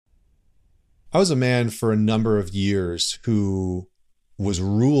I was a man for a number of years who was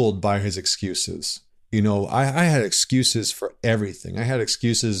ruled by his excuses. I had excuses for everything. I had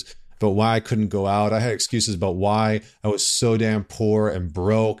excuses about why I couldn't go out. I had excuses about why I was so damn poor and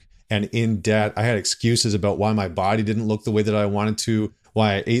broke and in debt. I had excuses about why my body didn't look the way that I wanted to,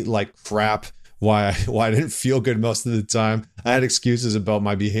 why I ate like crap, why I didn't feel good most of the time. I had excuses about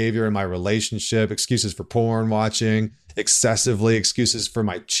my behavior in my relationship, excuses for porn watching, excessively, excuses for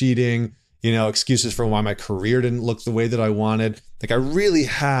my cheating, excuses for why my career didn't look the way that I wanted. Like I really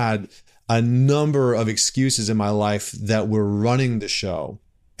had a number of excuses in my life that were running the show.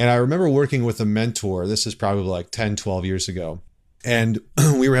 And I remember working with a mentor. This is probably like 10, 12 years ago. And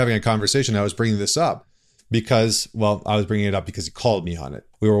we were having a conversation. I was bringing this up because, I was bringing it up because he called me on it.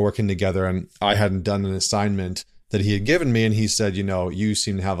 We were working together and I hadn't done an assignment that he had given me. And he said, you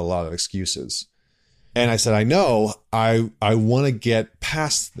seem to have a lot of excuses. And I said, I know, I want to get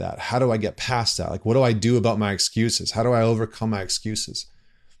past that. How do I get past that? Like, what do I do about my excuses? How do I overcome my excuses?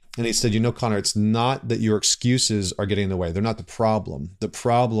 And he said, Connor, it's not that your excuses are getting in the way. They're not the problem. The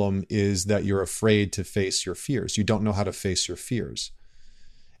problem is that you're afraid to face your fears. You don't know how to face your fears.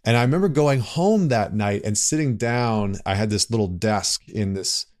 And I remember going home that night and sitting down. I had this little desk in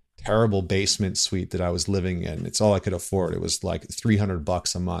this terrible basement suite that I was living in. It's all I could afford. It was like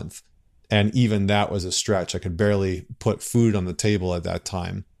 $300 a month. And even that was a stretch. I could barely put food on the table at that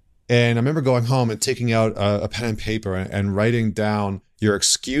time. And I remember going home and taking out a pen and paper and writing down, your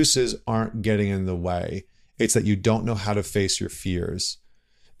excuses aren't getting in the way. It's that you don't know how to face your fears.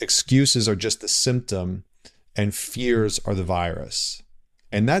 Excuses are just the symptom and fears are the virus.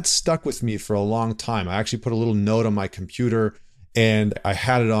 And that stuck with me for a long time. I actually put a little note on my computer and I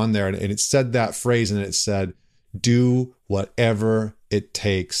had it on there and it said that phrase and it said, do whatever it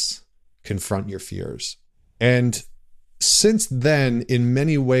takes. Confront your fears. And since then, in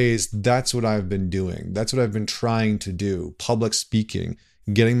many ways, that's what I've been doing. That's what I've been trying to do. Public speaking,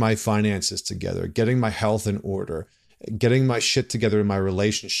 getting my finances together, getting my health in order, getting my shit together in my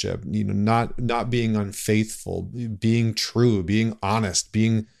relationship, not being unfaithful, being true, being honest,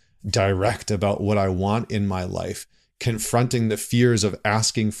 being direct about what I want in my life, confronting the fears of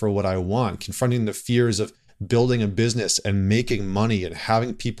asking for what I want, confronting the fears of building a business and making money and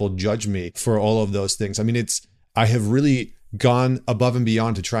having people judge me for all of those things. I mean, I have really gone above and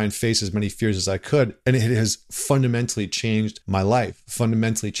beyond to try and face as many fears as I could. And it has fundamentally changed my life,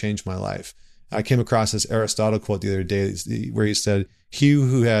 I came across this Aristotle quote the other day where he said, he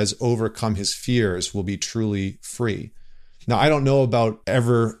who has overcome his fears will be truly free. Now, I don't know about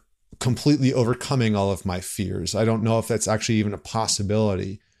ever completely overcoming all of my fears. I don't know if that's actually even a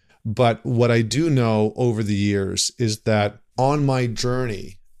possibility. But what I do know over the years is that on my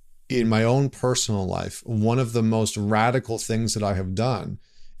journey in my own personal life, one of the most radical things that I have done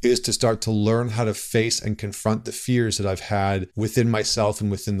is to start to learn how to face and confront the fears that I've had within myself and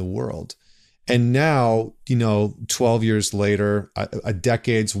within the world. And now, 12 years later, a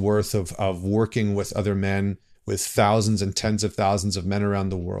decade's worth of working with other men, with thousands and tens of thousands of men around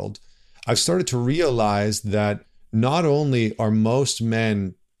the world, I've started to realize that not only are most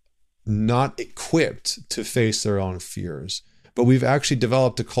men not equipped to face their own fears, but we've actually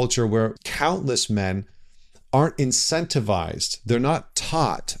developed a culture where countless men aren't incentivized. They're not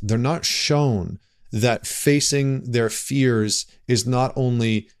taught. They're not shown that facing their fears is not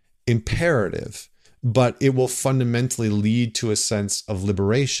only imperative, but it will fundamentally lead to a sense of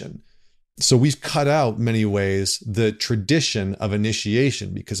liberation. So we've cut out many ways the tradition of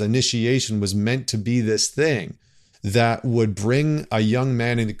initiation, because initiation was meant to be this thing that would bring a young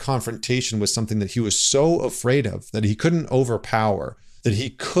man into confrontation with something that he was so afraid of, that he couldn't overpower, that he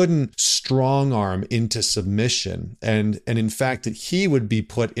couldn't strong arm into submission. And in fact, that he would be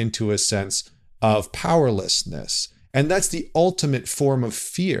put into a sense of powerlessness. And that's the ultimate form of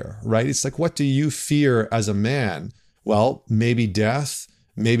fear, right? It's like, what do you fear as a man? Well, maybe death,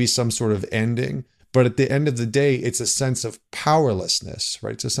 maybe some sort of ending. But at the end of the day, it's a sense of powerlessness,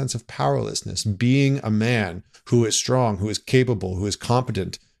 right? It's a sense of powerlessness. Being a man who is strong, who is capable, who is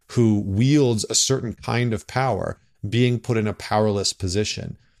competent, who wields a certain kind of power, being put in a powerless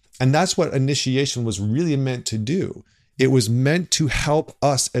position. And that's what initiation was really meant to do. It was meant to help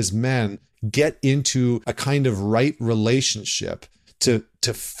us as men get into a kind of right relationship, to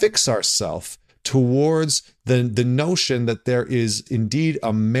fix ourselves towards the notion that there is indeed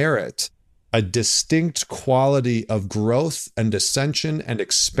a merit, a distinct quality of growth and ascension and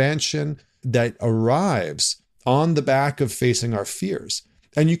expansion that arrives on the back of facing our fears.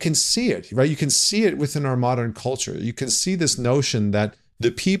 And you can see it, right? You can see it within our modern culture. You can see this notion that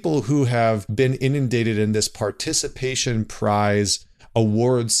the people who have been inundated in this participation prize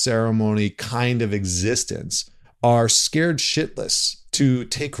award ceremony kind of existence are scared shitless to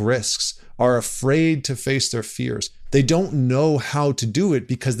take risks, are afraid to face their fears. They don't know how to do it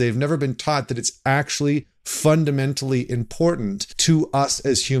because they've never been taught that it's actually fundamentally important to us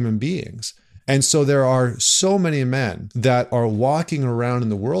as human beings. And so there are so many men that are walking around in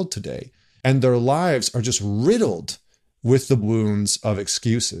the world today, and their lives are just riddled with the wounds of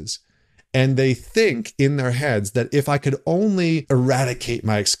excuses. And they think in their heads that if I could only eradicate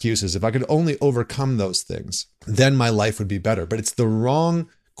my excuses, if I could only overcome those things, then my life would be better. But it's the wrong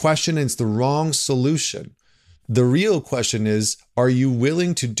question and it's the wrong solution. The real question is, are you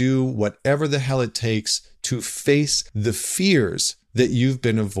willing to do whatever the hell it takes to face the fears that you've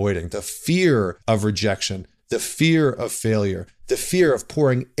been avoiding? The fear of rejection, the fear of failure, the fear of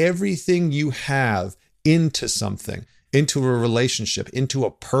pouring everything you have into something, into a relationship, into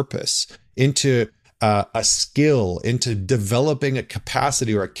a purpose, into a skill, into developing a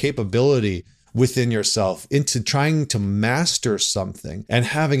capacity or a capability within yourself, into trying to master something and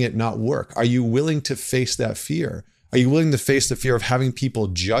having it not work. Are you willing to face that fear? Are you willing to face the fear of having people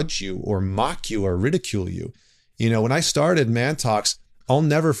judge you or mock you or ridicule you? You know, when I started Man Talks, I'll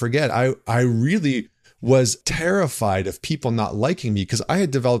never forget, I really was terrified of people not liking me because I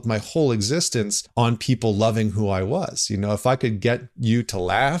had developed my whole existence on people loving who I was. You know, if I could get you to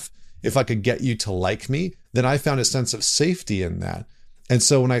laugh, if I could get you to like me, then I found a sense of safety in that. And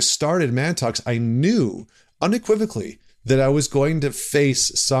so when I started Man Talks, I knew unequivocally that I was going to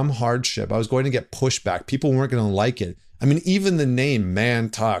face some hardship. I was going to get pushback. People weren't going to like it. I mean, even the name Man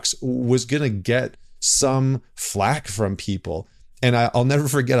Talks was going to get some flack from people. And I'll never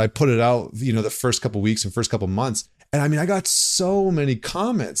forget, I put it out, you know, the first couple of weeks and first couple of months. And I mean, I got so many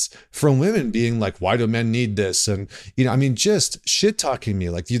comments from women being like, why do men need this? And, you know, I mean, just shit talking me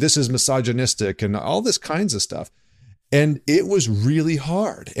like, this is misogynistic and all this kinds of stuff. And it was really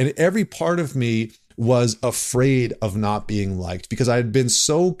hard. And every part of me was afraid of not being liked because I had been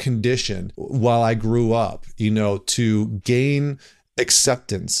so conditioned while I grew up, you know, to gain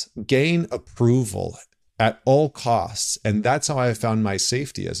acceptance, gain approval at all costs. And that's how I found my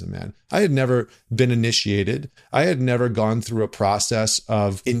safety as a man. I had never been initiated. I had never gone through a process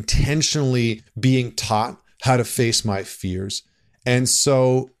of intentionally being taught how to face my fears. And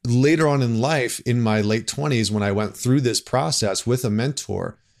so later on in life, in my late 20s, when I went through this process with a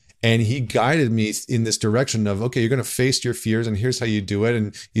mentor, and he guided me in this direction of, okay, you're going to face your fears and here's how you do it.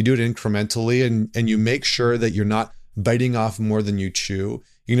 And you do it incrementally and you make sure that you're not biting off more than you chew.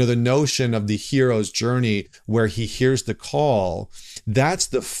 You know, the notion of the hero's journey where he hears the call, that's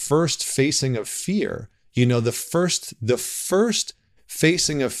the first facing of fear. You know, the first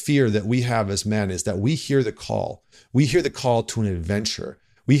facing of fear that we have as men is that we hear the call. We hear the call to an adventure.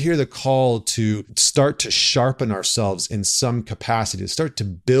 We hear the call to start to sharpen ourselves in some capacity, to start to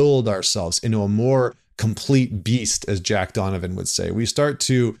build ourselves into a more complete beast, as Jack Donovan would say. We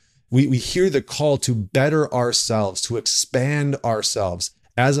hear the call to better ourselves, to expand ourselves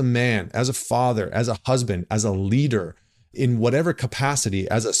as a man, as a father, as a husband, as a leader, in whatever capacity,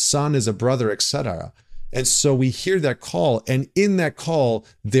 as a son, as a brother, etc. And so we hear that call, and in that call,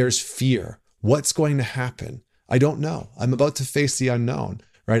 there's fear. What's going to happen? I don't know. I'm about to face the unknown,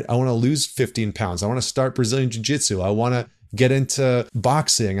 right? I want to lose 15 pounds. I want to start Brazilian Jiu-Jitsu. I want to get into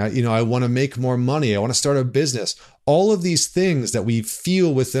boxing. I want to make more money. I want to start a business. All of these things that we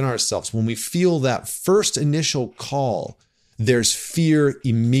feel within ourselves, when we feel that first initial call, there's fear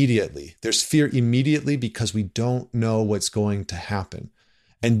immediately. There's fear immediately because we don't know what's going to happen.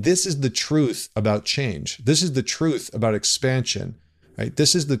 And this is the truth about change. This is the truth about expansion, right?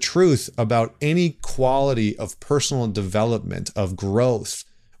 This is the truth about any quality of personal development, of growth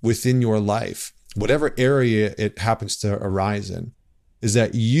within your life, whatever area it happens to arise in, is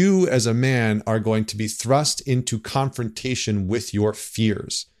that you as a man are going to be thrust into confrontation with your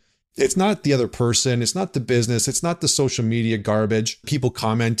fears. It's not the other person. It's not the business. It's not the social media garbage, people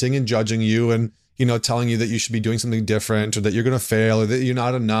commenting and judging you and, you know, telling you that you should be doing something different or that you're going to fail or that you're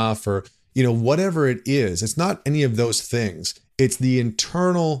not enough or, you know, whatever it is. It's not any of those things. It's the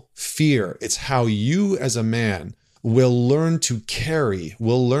internal fear. It's how you as a man will learn to carry,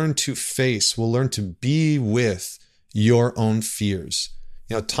 will learn to face, will learn to be with your own fears.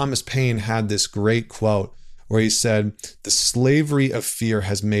 You know, Thomas Paine had this great quote where he said, "The slavery of fear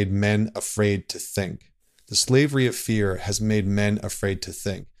has made men afraid to think." The slavery of fear has made men afraid to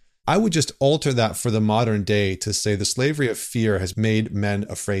think. I would just alter that for the modern day to say the slavery of fear has made men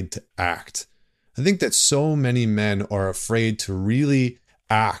afraid to act. I think that so many men are afraid to really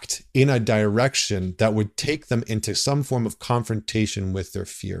act in a direction that would take them into some form of confrontation with their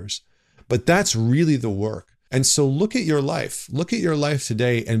fears. But that's really the work. And so look at your life. Look at your life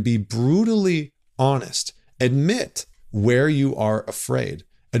today and be brutally honest. Admit where you are afraid.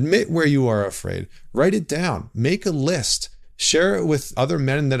 Admit where you are afraid. Write it down. Make a list. Share it with other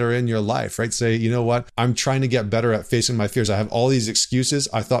men that are in your life, right? Say, you know what? I'm trying to get better at facing my fears. I have all these excuses.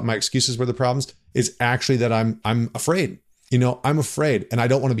 I thought my excuses were the problems. It's actually that I'm afraid. I'm afraid, and I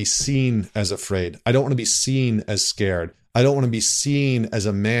don't want to be seen as afraid. I don't want to be seen as scared. I don't want to be seen as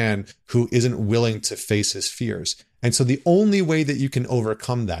a man who isn't willing to face his fears. And so the only way that you can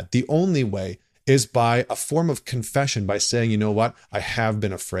overcome that, the only way is by a form of confession, by saying, you know what? I have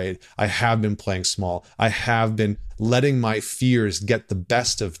been afraid. I have been playing small. I have been letting my fears get the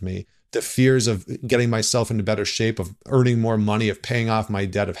best of me. The fears of getting myself into better shape, of earning more money, of paying off my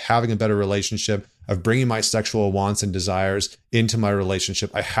debt, of having a better relationship, of bringing my sexual wants and desires into my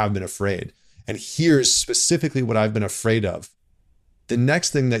relationship. I have been afraid. And here's specifically what I've been afraid of. The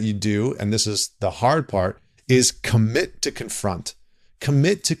next thing that you do, and this is the hard part, is commit to confront.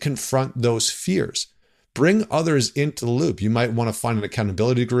 Commit to confront those fears. Bring others into the loop. You might want to find an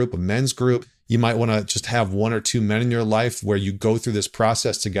accountability group, a men's group. You might want to just have one or two men in your life where you go through this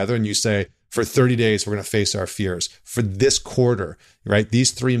process together and you say, for 30 days, we're going to face our fears. For this quarter, right?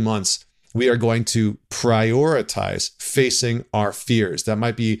 These 3 months, we are going to prioritize facing our fears. That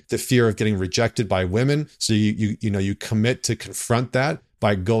might be the fear of getting rejected by women. So you commit to confront that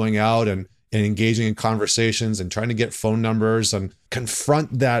by going out and engaging in conversations and trying to get phone numbers and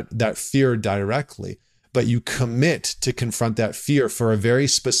confront that fear directly. But you commit to confront that fear for a very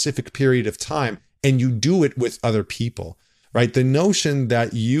specific period of time, and you do it with other people, right? The notion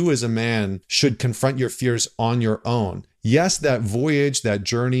that you as a man should confront your fears on your own. Yes, that voyage, that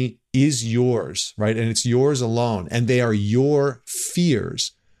journey is yours, right? And it's yours alone, and they are your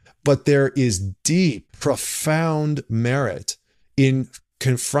fears. But there is deep, profound merit in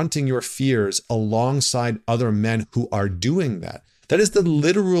confronting your fears alongside other men who are doing that. That is the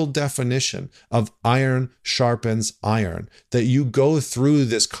literal definition of iron sharpens iron, that you go through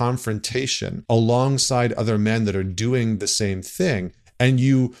this confrontation alongside other men that are doing the same thing. And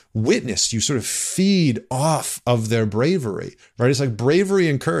you witness, you sort of feed off of their bravery, right? It's like bravery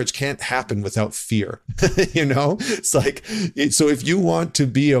and courage can't happen without fear, It's like, so if you want to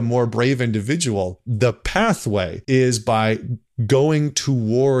be a more brave individual, the pathway is by going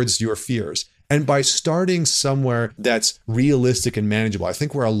towards your fears and by starting somewhere that's realistic and manageable. I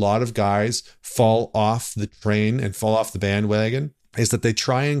think where a lot of guys fall off the train and fall off the bandwagon is that they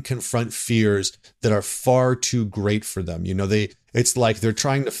try and confront fears that are far too great for them. It's like they're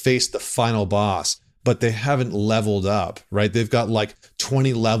trying to face the final boss, but they haven't leveled up, right? They've got like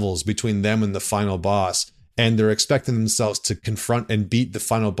 20 levels between them and the final boss, and they're expecting themselves to confront and beat the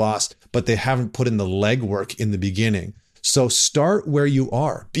final boss, but they haven't put in the legwork in the beginning. So start where you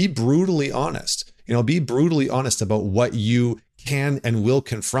are. Be brutally honest. Be brutally honest about what you can and will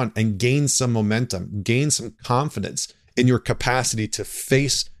confront, and gain some momentum, gain some confidence in your capacity to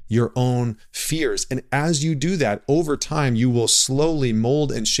face your own fears. And as you do that, over time, you will slowly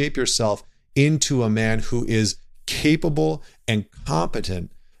mold and shape yourself into a man who is capable and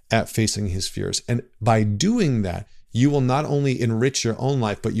competent at facing his fears. And by doing that, you will not only enrich your own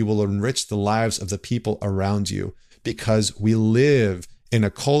life, but you will enrich the lives of the people around you, because we live in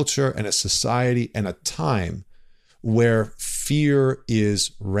a culture and a society and a time where fear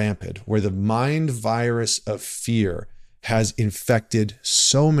is rampant, where the mind virus of fear has infected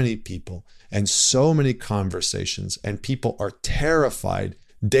so many people and so many conversations, and people are terrified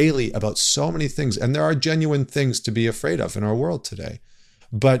daily about so many things. And there are genuine things to be afraid of in our world today.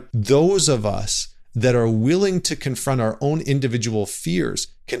 But those of us that are willing to confront our own individual fears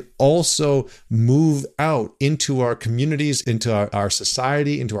can also move out into our communities, into our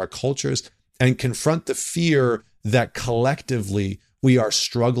society, into our cultures, and confront the fear that collectively we are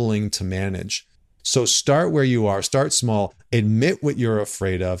struggling to manage. So start where you are, start small, admit what you're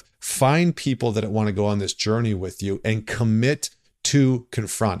afraid of, find people that want to go on this journey with you, and commit to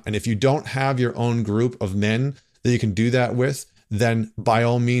confront. And if you don't have your own group of men that you can do that with, then by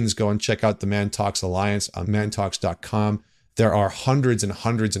all means, go and check out the Man Talks Alliance on mantalks.com. There are hundreds and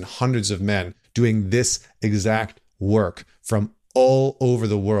hundreds and hundreds of men doing this exact work from all over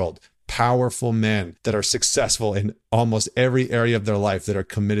the world. Powerful men that are successful in almost every area of their life that are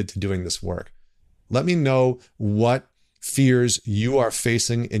committed to doing this work. Let me know what fears you are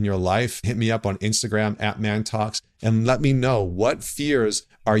facing in your life. Hit me up on Instagram @ManTalks and let me know, what fears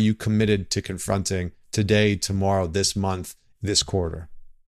are you committed to confronting today, tomorrow, this month, this quarter.